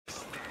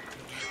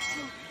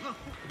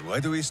Why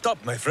do we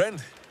stop, my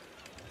friend?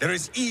 There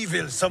is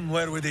evil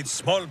somewhere with its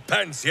small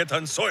pants yet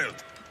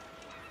unsoiled.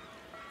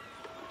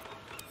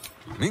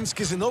 Minsk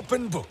is an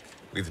open book,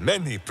 with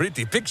many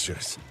pretty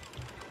pictures.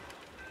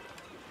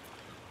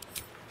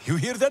 You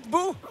hear that,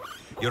 Boo?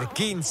 Your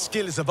keen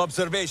skills of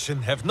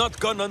observation have not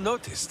gone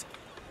unnoticed.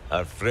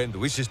 Our friend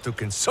wishes to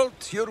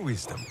consult your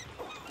wisdom.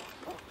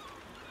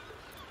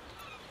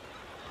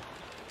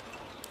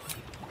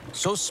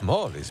 So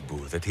small is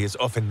Boo that he is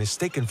often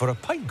mistaken for a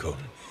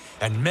pinecone,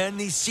 and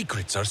many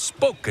secrets are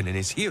spoken in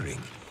his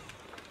hearing.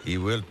 He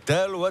will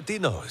tell what he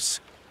knows,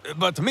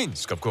 but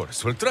Minsk, of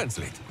course, will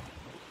translate.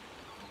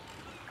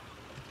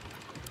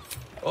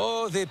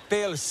 Oh, the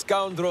pale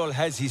scoundrel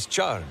has his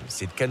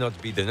charms, it cannot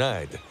be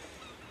denied.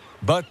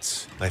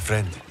 But, my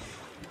friend,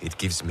 it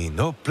gives me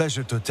no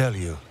pleasure to tell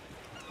you,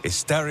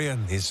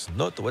 Astarion is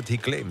not what he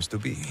claims to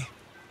be.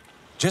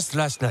 Just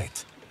last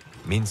night,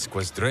 Minsk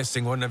was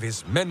dressing one of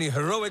his many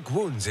heroic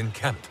wounds in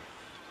camp,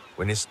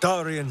 when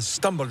Astarion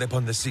stumbled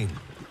upon the scene.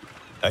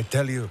 I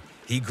tell you,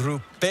 he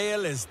grew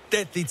pale as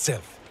death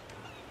itself.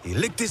 He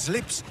licked his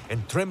lips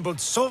and trembled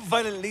so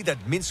violently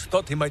that Minsk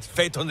thought he might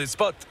faint on the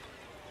spot.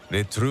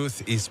 The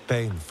truth is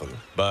painful,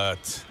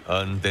 but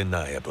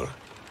undeniable.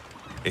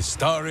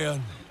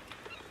 Astarion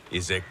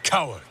is a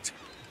coward.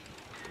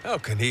 How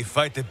can he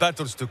fight the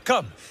battles to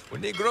come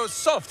when he grows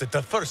soft at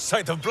the first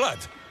sight of blood?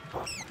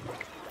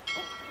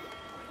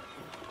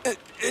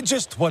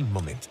 Just one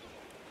moment.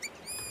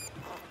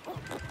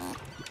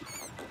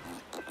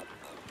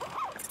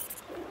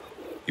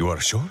 You are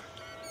sure?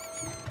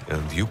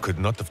 And you could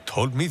not have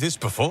told me this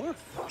before?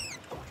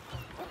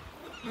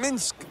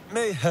 Minsk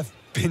may have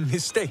been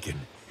mistaken.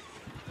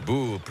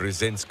 Boo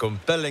presents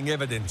compelling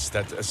evidence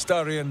that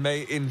Astarion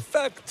may in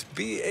fact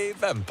be a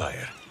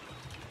vampire.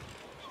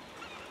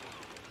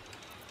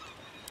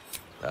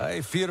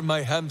 I fear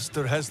my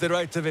hamster has the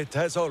right of it,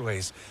 as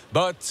always,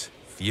 but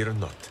fear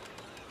not.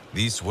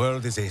 This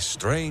world is a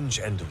strange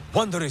and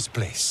wondrous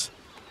place.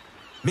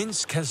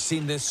 Minsk has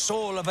seen the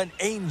soul of an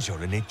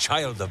angel in a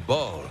child of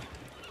Baal.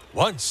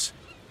 Once,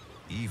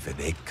 even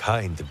a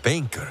kind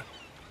banker.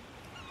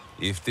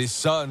 If the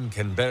sun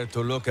can bear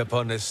to look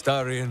upon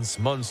Astarion's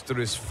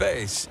monstrous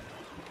face,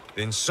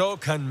 then so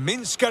can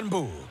Minsk and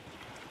Boo.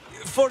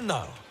 For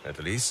now,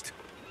 at least.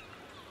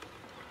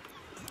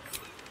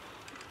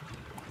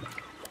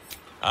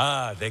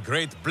 Ah, the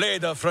Great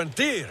Blade of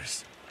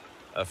Frontiers.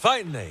 A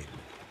fine name.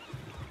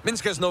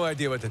 Minsk has no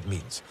idea what it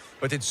means,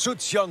 but it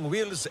suits young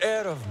Will's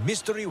air of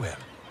mystery well.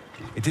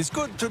 It is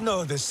good to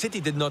know the city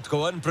did not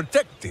go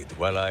unprotected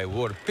while I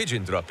wore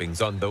pigeon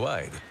droppings on the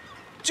wide.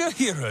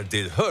 Jahira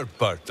did her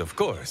part, of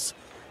course,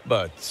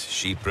 but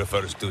she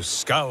prefers to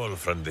scowl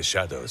from the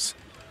shadows.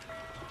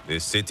 The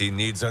city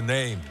needs a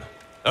name,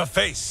 a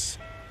face,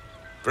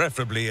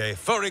 preferably a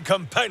furry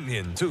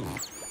companion, too.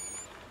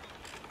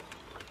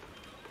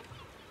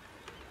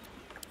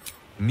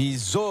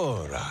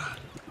 Minthara.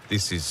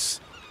 This is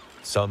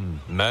some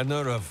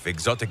manner of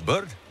exotic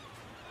bird?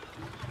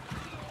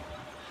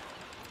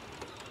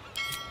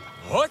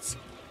 What?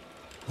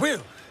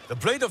 Will, the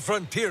Blade of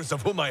Frontiers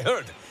of whom I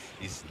heard,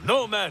 is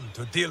no man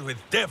to deal with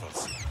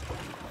devils.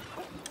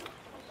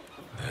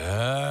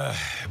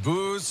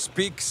 Boo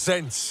speaks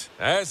sense,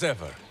 as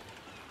ever.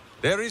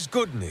 There is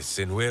goodness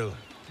in Will.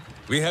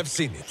 We have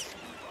seen it.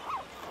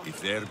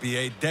 If there be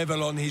a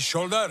devil on his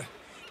shoulder,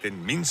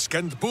 then Minsk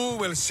and Boo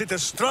will sit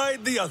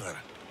astride the other.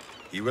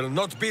 He will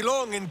not be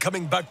long in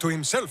coming back to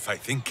himself, I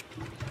think.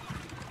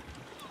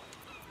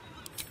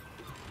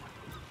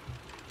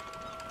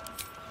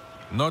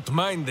 Not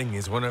minding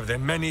is one of the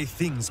many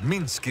things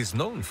Minsk is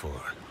known for.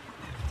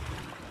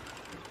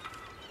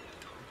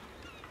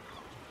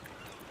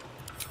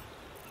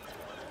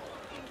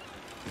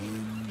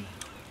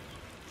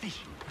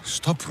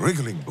 Stop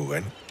wriggling, Boo,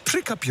 and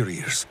prick up your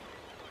ears.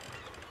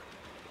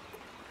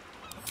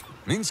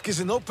 Minsk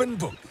is an open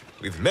book,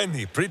 with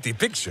many pretty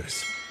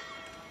pictures.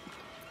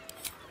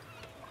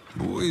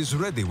 Boo is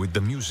ready with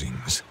the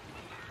musings.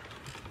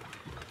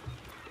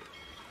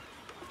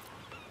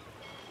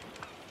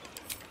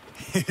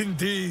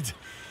 Indeed,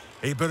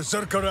 a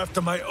berserker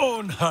after my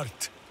own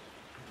heart.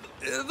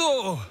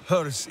 Though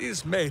hers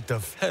is made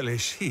of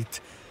hellish heat,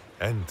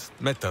 and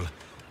metal,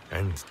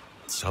 and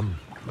some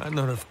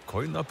manner of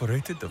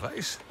coin-operated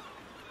device.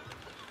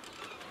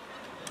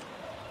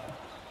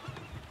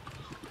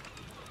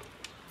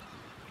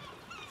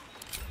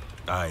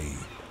 I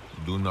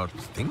do not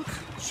think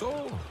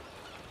so.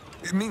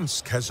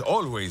 Minsk has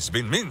always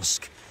been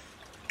Minsk,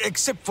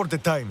 except for the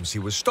times he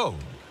was Stone,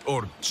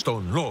 or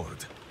Stone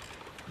Lord.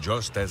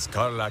 Just as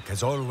Karlach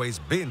has always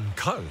been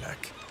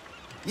Karlach.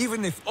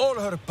 Even if all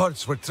her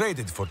parts were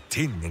traded for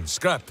tin and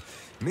scrap,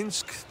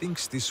 Minsk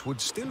thinks this would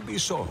still be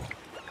so.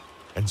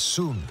 And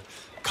soon,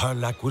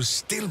 Karlach will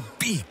still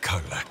be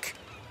Karlach.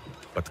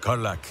 But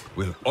Karlach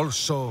will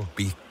also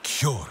be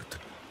cured.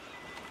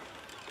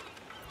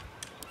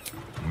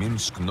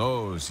 Minsk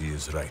knows he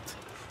is right,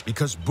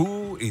 because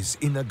Boo is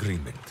in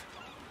agreement.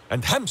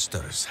 And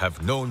hamsters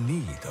have no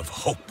need of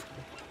hope.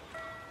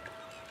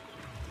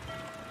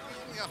 We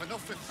only have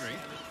enough for 3.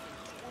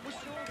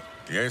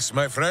 Yes,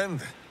 my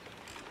friend.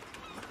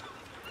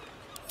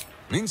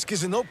 Minsc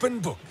is an open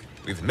book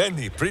with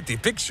many pretty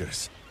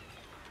pictures.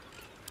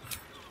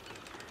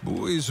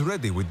 Who is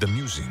ready with the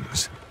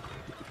musings?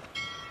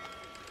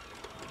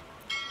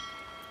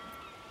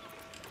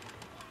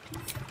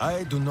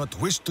 I do not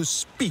wish to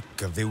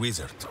speak of the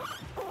wizard.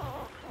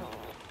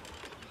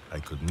 I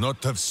could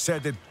not have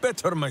said it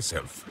better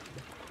myself.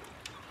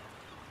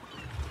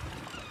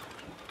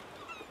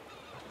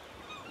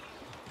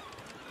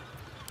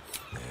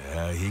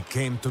 He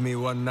came to me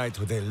one night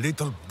with a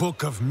little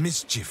book of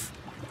mischief,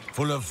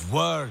 full of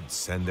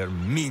words and their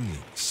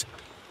meanings.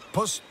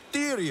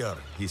 Posterior,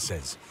 he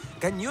says.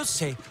 Can you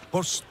say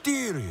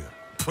posterior?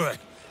 Pwah,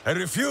 I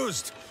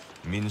refused.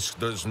 Minsc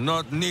does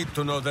not need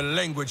to know the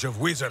language of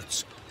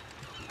wizards.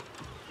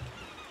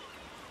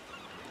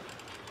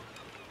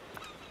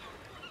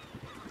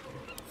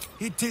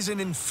 It is an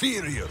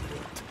inferior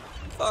word,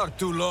 far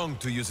too long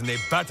to use in a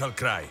battle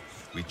cry,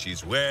 which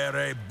is where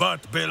a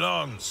butt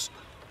belongs.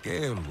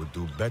 Gale would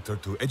do better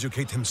to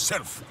educate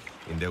himself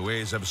in the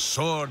ways of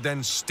sword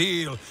and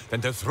steel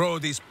than to throw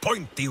these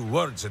pointy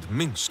words at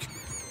Minsc.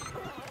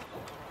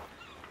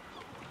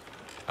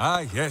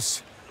 Ah,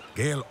 yes,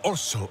 Gale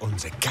also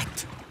owns a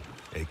cat.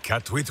 A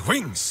cat with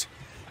wings.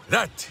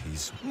 That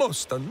is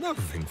most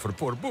unnerving for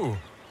poor Boo.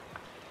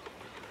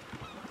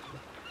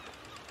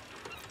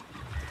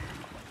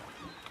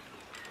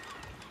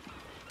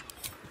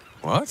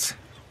 What?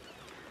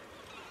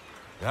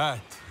 That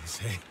is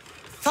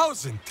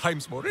 1,000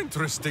 times more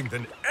interesting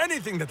than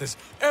anything that has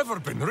ever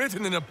been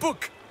written in a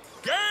book.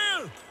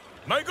 Gale!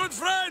 My good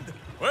friend!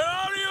 Where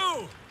are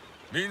you?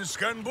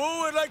 Minsc and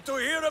Boo would like to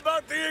hear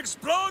about the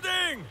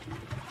exploding!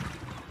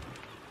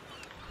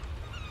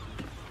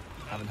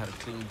 Haven't had a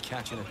clean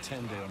catch in a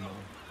 10-day or more.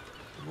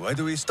 Why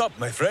do we stop,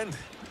 my friend?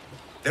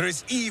 There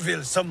is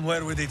evil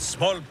somewhere with its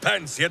small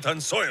pants yet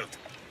unsoiled.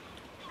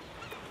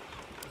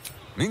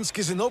 Minsc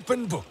is an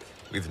open book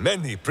with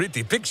many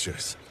pretty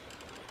pictures.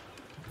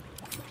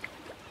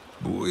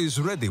 Who is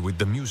ready with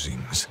the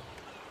musings?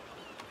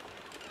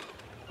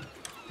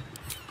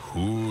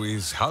 Who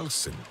is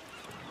Halsin?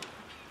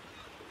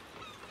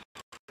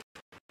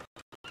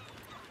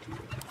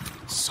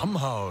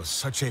 Somehow,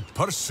 such a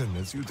person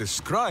as you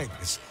describe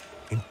has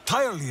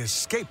entirely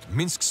escaped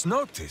Minsc's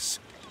notice.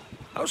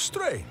 How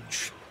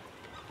strange.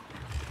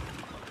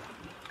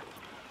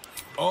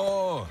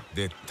 Oh,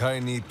 the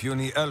tiny,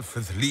 puny elf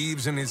with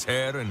leaves in his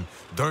hair and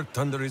dirt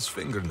under his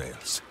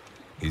fingernails.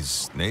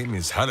 His name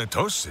is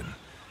Halitosin.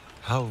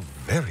 How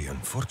very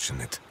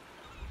unfortunate.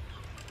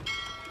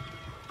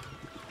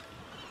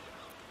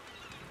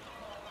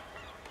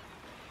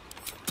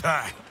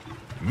 Pah!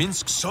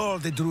 Minsc saw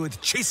the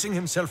druid chasing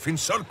himself in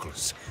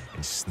circles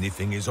and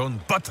sniffing his own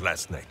butt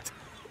last night.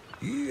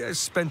 He has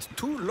spent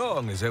too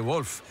long as a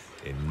wolf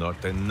and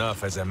not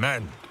enough as a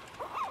man.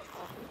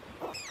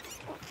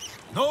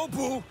 No,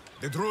 Boo!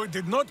 The druid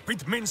did not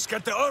beat Minsc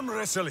at the arm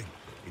wrestling.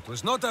 It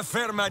was not a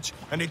fair match,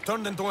 and he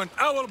turned into an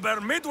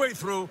owlbear midway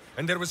through,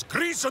 and there was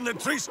grease on the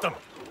tree stump.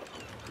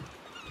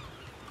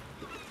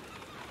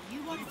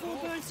 You want 4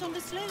 birds on the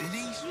slope?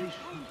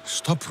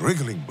 Stop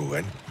wriggling, Boo,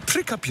 and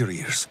prick up your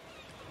ears.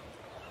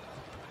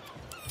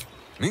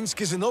 Minsc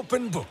is an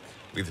open book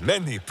with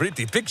many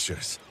pretty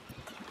pictures.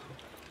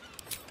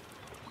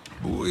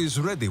 Boo is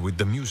ready with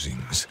the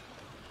musings.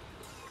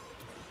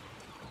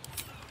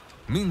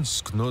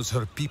 Minsc knows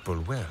her people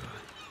well.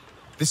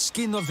 The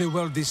skin of the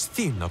world is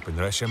thin up in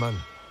Resheman,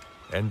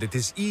 and it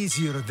is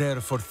easier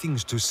there for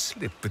things to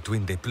slip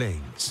between the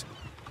planes.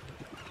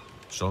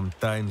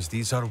 Sometimes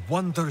these are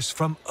wonders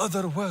from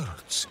other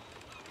worlds.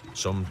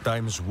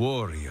 Sometimes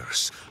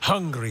warriors,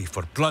 hungry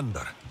for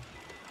plunder.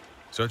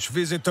 Such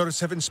visitors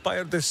have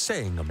inspired a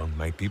saying among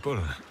my people.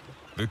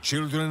 The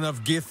children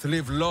of Gith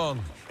live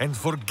long and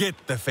forget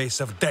the face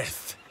of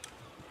death.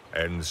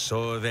 And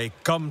so they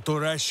come to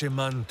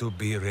Resheman to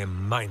be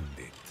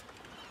reminded.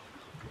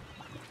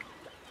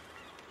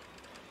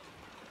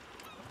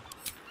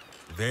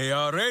 They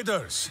are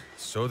raiders,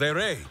 so they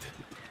raid.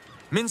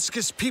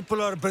 Minsc's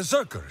people are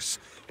berserkers,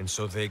 and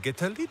so they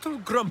get a little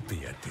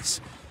grumpy at this.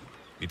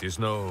 It is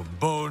no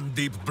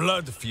bone-deep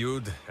blood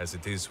feud, as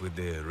it is with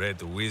the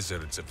Red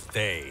Wizards of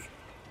Thay.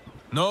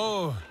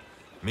 No,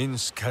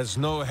 Minsc has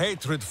no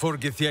hatred for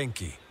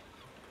Githyanki.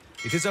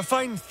 It is a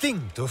fine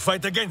thing to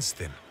fight against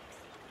them.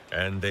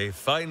 And a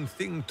fine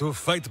thing to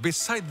fight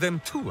beside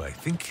them too, I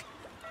think.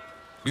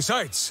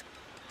 Besides,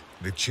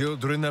 the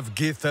children of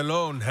Gith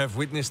alone have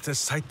witnessed a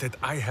sight that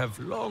I have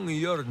long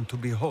yearned to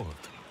behold.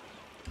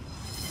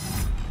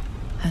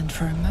 And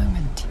for a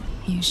moment,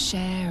 you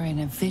share in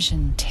a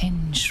vision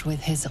tinged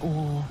with his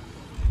awe.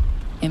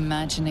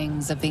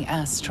 Imaginings of the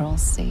astral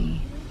sea,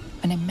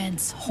 an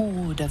immense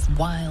horde of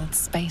wild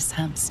space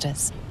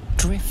hamsters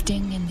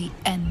drifting in the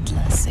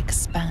endless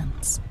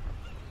expanse.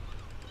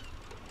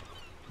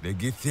 The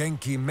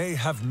Githyanki may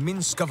have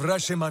Minsc of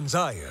Resheman's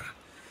ire,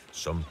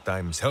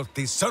 sometimes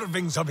healthy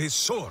servings of his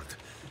sword.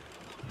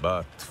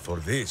 But for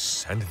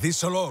this, and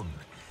this alone,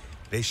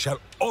 they shall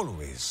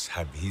always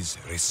have his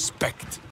respect.